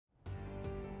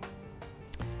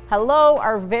Hello,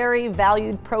 our very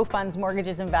valued ProFunds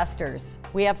Mortgages investors.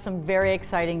 We have some very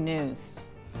exciting news.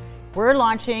 We're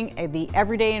launching the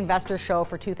Everyday Investor Show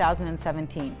for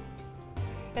 2017.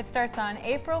 It starts on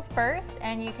April 1st,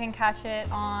 and you can catch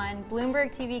it on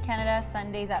Bloomberg TV Canada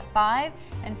Sundays at 5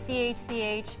 and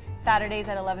CHCH Saturdays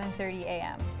at 11:30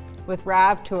 a.m. With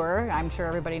Rav Tour, I'm sure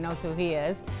everybody knows who he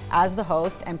is, as the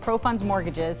host, and ProFunds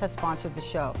Mortgages has sponsored the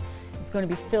show. It's going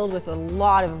to be filled with a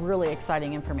lot of really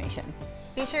exciting information.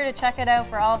 Be sure to check it out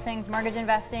for all things mortgage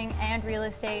investing and real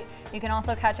estate. You can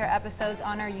also catch our episodes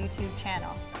on our YouTube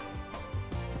channel.